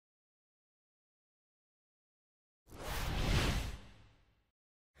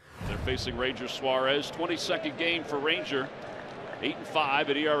facing Ranger Suarez. 22nd game for Ranger. 8-5,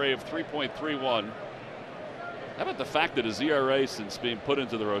 an ERA of 3.31. How about the fact that his ERA since being put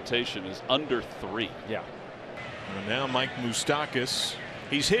into the rotation is under 3? Yeah. And now Mike Moustakas.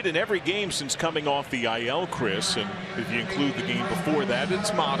 He's hit in every game since coming off the IL, Chris, and if you include the game before that,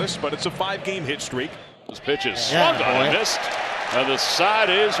 it's modest, but it's a 5-game hit streak. His pitch is swung on and missed, and the side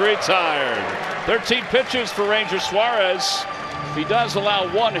is retired. 13 pitches for Ranger Suarez. If he does allow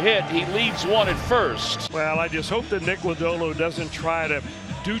 1 hit, he leaves 1 at first. Well, I just hope that Nick Lodolo doesn't try to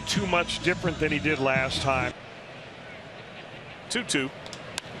do too much different than he did last time. 2-2.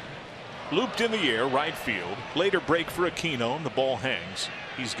 Looped in the air, right field. Later break for Aquino, and the ball hangs.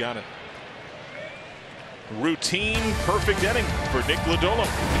 He's got it. Routine, perfect inning for Nick Lodolo.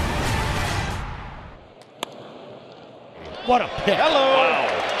 What a pitch. Hello.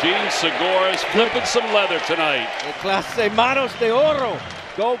 Wow. Gene Segura's flipping some leather tonight. El clase manos de oro.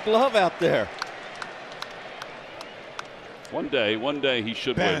 Gold glove out there. One day he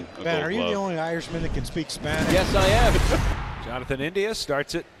should win a Ben, gold are you glove. the only Irishman that can speak Spanish? Yes, I am. Jonathan India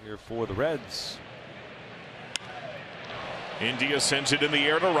starts it here for the Reds. India sends it in the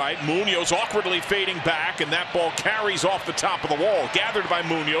air to right. Munoz awkwardly fading back, and that ball carries off the top of the wall. Gathered by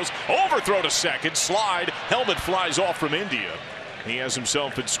Munoz. Overthrow to second. Slide. Helmet flies off from India. He has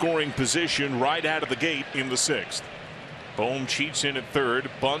himself in scoring position right out of the gate in the 6th. Bohm cheats in at third.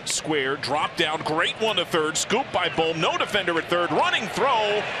 Bunt square. Drop down. Great one to third. Scoop by Bohm. No defender at third. Running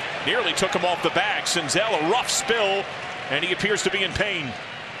throw. Nearly took him off the bag. Senzel a rough spill, and he appears to be in pain.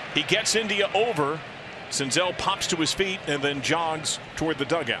 He gets India over. Senzel pops to his feet and then jogs toward the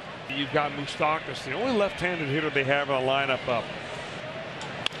dugout. You've got Moustakas, the only left-handed hitter they have in a lineup up.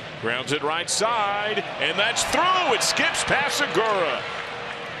 Grounds it right side, and that's through. It skips past Segura.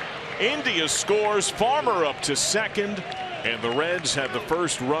 India scores. Farmer up to second, and the Reds have the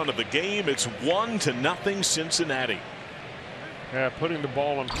first run of the game. It's 1-0 Cincinnati. Putting the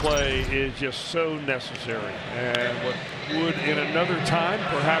ball in play is just so necessary, and what would in another time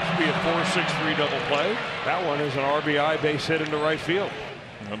perhaps be a 4-6-3 double play, that one is an RBI base hit into right field.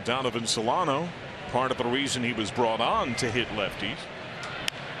 And Donovan Solano, part of the reason he was brought on to hit lefties.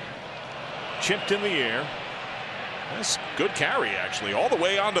 Chipped in the air. That's good carry, actually, all the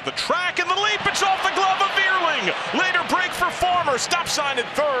way onto the track, and the leap. It's off the glove of Vierling. Later break for Farmer. Stop sign at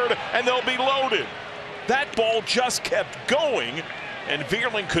third, and they'll be loaded. That ball just kept going, and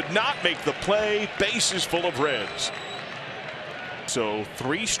Vierling could not make the play. Bases full of Reds. So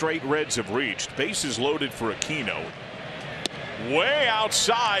 3 straight Reds have reached. Bases loaded for Aquino. Way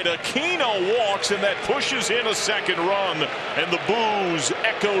outside, Aquino walks, and that pushes in a second run, and the boos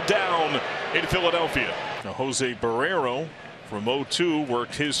echo down in Philadelphia. Now Jose Barrero from 0-2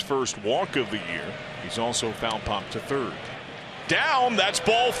 worked his first walk of the year. He's also foul popped to third. Down, that's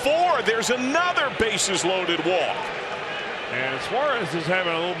ball 4. There's another bases loaded walk. And Suarez is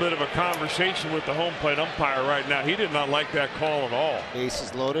having a little bit of a conversation with the home plate umpire right now. He did not like that call at all.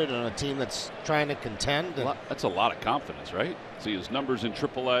 Bases loaded on a team that's trying to contend. That's a lot of confidence, right? See his numbers in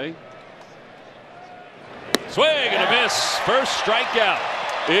AAA. Swing and a miss. First strikeout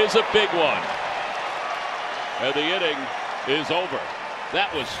is a big one. And the inning is over.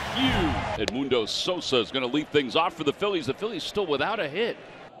 That was huge. Edmundo Sosa is going to lead things off for the Phillies. The Phillies still without a hit.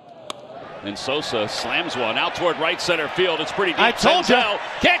 And Sosa slams one out toward right center field. It's pretty deep. I told you.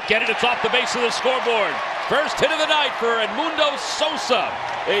 Can't get it. It's off the base of the scoreboard. First hit of the night for Edmundo Sosa.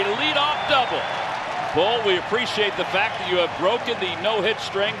 A leadoff double. Bull, we appreciate the fact that you have broken the no-hit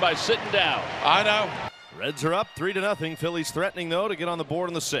string by sitting down. I know. Reds are up 3-0. Phillies threatening, though, to get on the board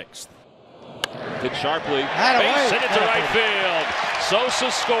in the 6th. Hit sharply. Base hit it to right field.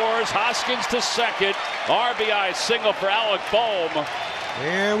 Sosa scores. Hoskins to second. RBI single for Alec Bohm.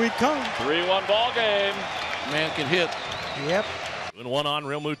 Here we come. 3-1 ball game. Man can hit. Yep. 2-1 on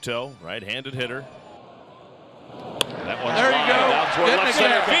Real Muto, right-handed hitter. That one's There you go. out toward left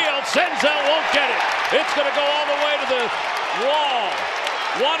center field. Senzel won't get it. It's going to go all the way to the wall.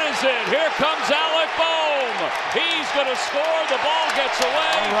 One is in. Here comes Alec Bohm. He's going to score. The ball gets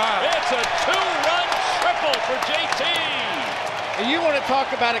away. Right. It's a 2-run triple for JT. And you want to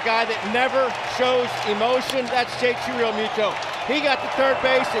talk about a guy that never shows emotion? That's JT Realmuto. He got to third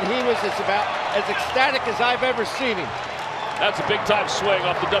base, and he was about as ecstatic as I've ever seen him. That's a big-time swing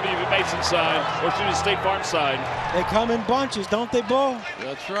off the W.B. Mason side, or should the State Farm side. They come in bunches, don't they, Bo?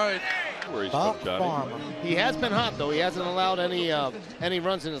 That's right. Where he's Buck from, Johnny. Farmer. He has been hot, though. He hasn't allowed any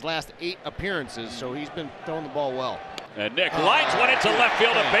runs in his last 8 appearances, so he's been throwing the ball well. And Nick lines one into left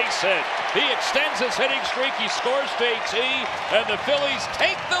field, a base hit. He extends his hitting streak. He scores JT, and the Phillies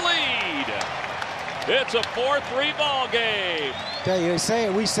take the lead. It's a 4-3 ball game. Tell you,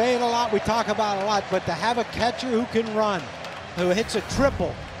 we say it a lot, we talk about it a lot, but to have a catcher who can run, who hits a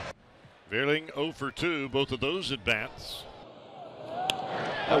triple. Vierling 0 for 2, both of those at bats.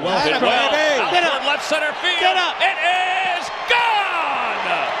 Hit well. Out left center field. Get up. It is gone.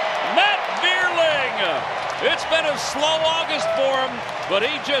 Matt Vierling. It's been a slow August for him, but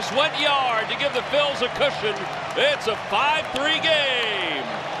he just went yard to give the Phils a cushion. It's a 5-3 game.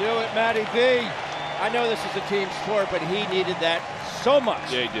 Do it, Matty V. I know this is a team sport, but he needed that so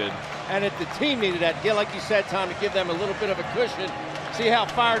much. Yeah, he did. And the team needed that. Yeah, like you said, Tom, to give them a little bit of a cushion. See how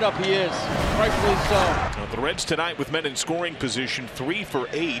fired up he is. Rightfully so. Now, the Reds tonight with men in scoring position, 3 for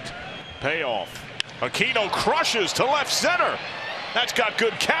 8. Payoff. Aquino crushes to left center. That's got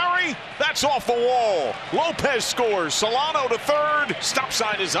good carry. That's off the wall. Lopez scores. Solano to third. Stop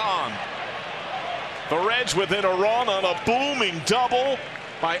sign is on. The Reds within a run on a booming double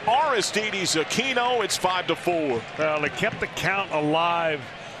by Aristides Aquino. It's 5-4. Well, they kept the count alive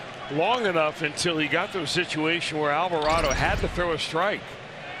long enough until he got to a situation where Alvarado had to throw a strike.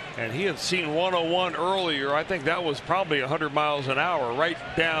 And he had seen 101 earlier. I think that was probably 100 miles an hour right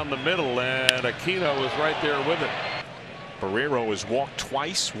down the middle, and Aquino was right there with it. Barrero has walked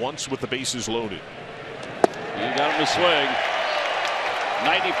twice, once with the bases loaded. He got him to swing.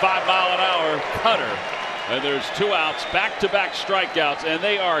 95-mile-an-hour cutter. And there's 2 outs, back-to-back strikeouts, and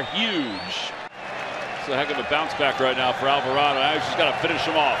they are huge. It's a heck of a bounce back right now for Alvarado. Now he's just got to finish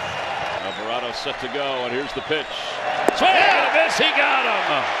him off. Alvarado set to go, and here's the pitch. Swing and a miss, he got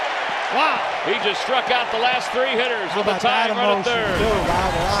him. Wow. He just struck out the last 3 hitters with a tying run at third.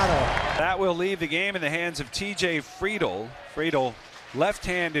 That will leave the game in the hands of TJ Friedl. Friedl,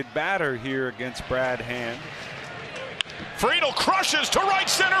 left-handed batter here against Brad Hand. Friedl crushes to right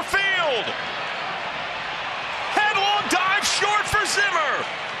center field. Headlong dive short for Zimmer.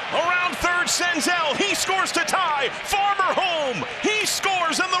 Around third, Senzel. He scores to tie. Farmer home. He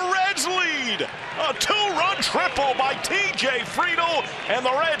scores and the Reds lead. A 2-run triple by TJ Friedl, and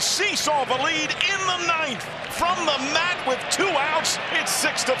the Reds seesaw the lead in the 9th. From the mat with 2 outs, it's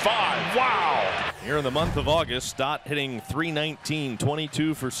 6-5. Wow. Here in the month of August, Stott hitting .319,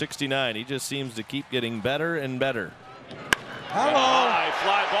 22 for 69. He just seems to keep getting better and better. Hello. High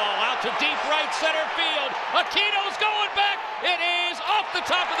fly ball out to deep right center field. Aquino's going back. It is off the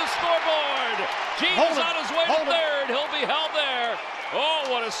top of the scoreboard. Gene's on his way to third. He'll be held there. Oh,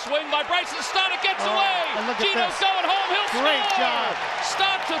 what a swing by Bryson Stott. It gets away. Geno's going home. He'll score. Great job.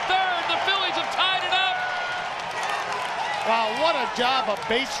 Stott to third. The Phillies have tied it up. Wow, what a job of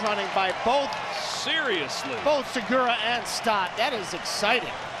base running by both Segura and Stott. That is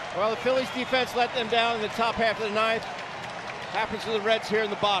exciting. Well, the Phillies defense let them down in the top half of the 9th. Happens to the Reds here in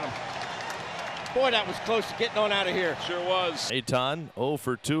the bottom. Boy, that was close to getting on out of here. Sure was. Aton 0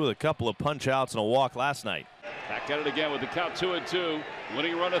 for 2 with a couple of punch outs and a walk last night. Back at it again with the count 2-2.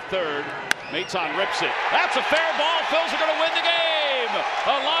 Winning run at third. Maton rips it. That's a fair ball. Phils are going to win the game.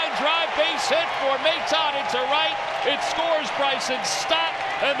 A line drive base hit for Maton into right. It scores Bryson Stott,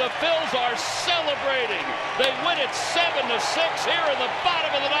 and the Phils are celebrating. They win it 7-6 here in the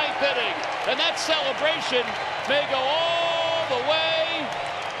bottom of the 9th inning. And that celebration may go all the way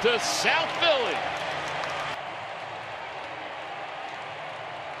to South Philly.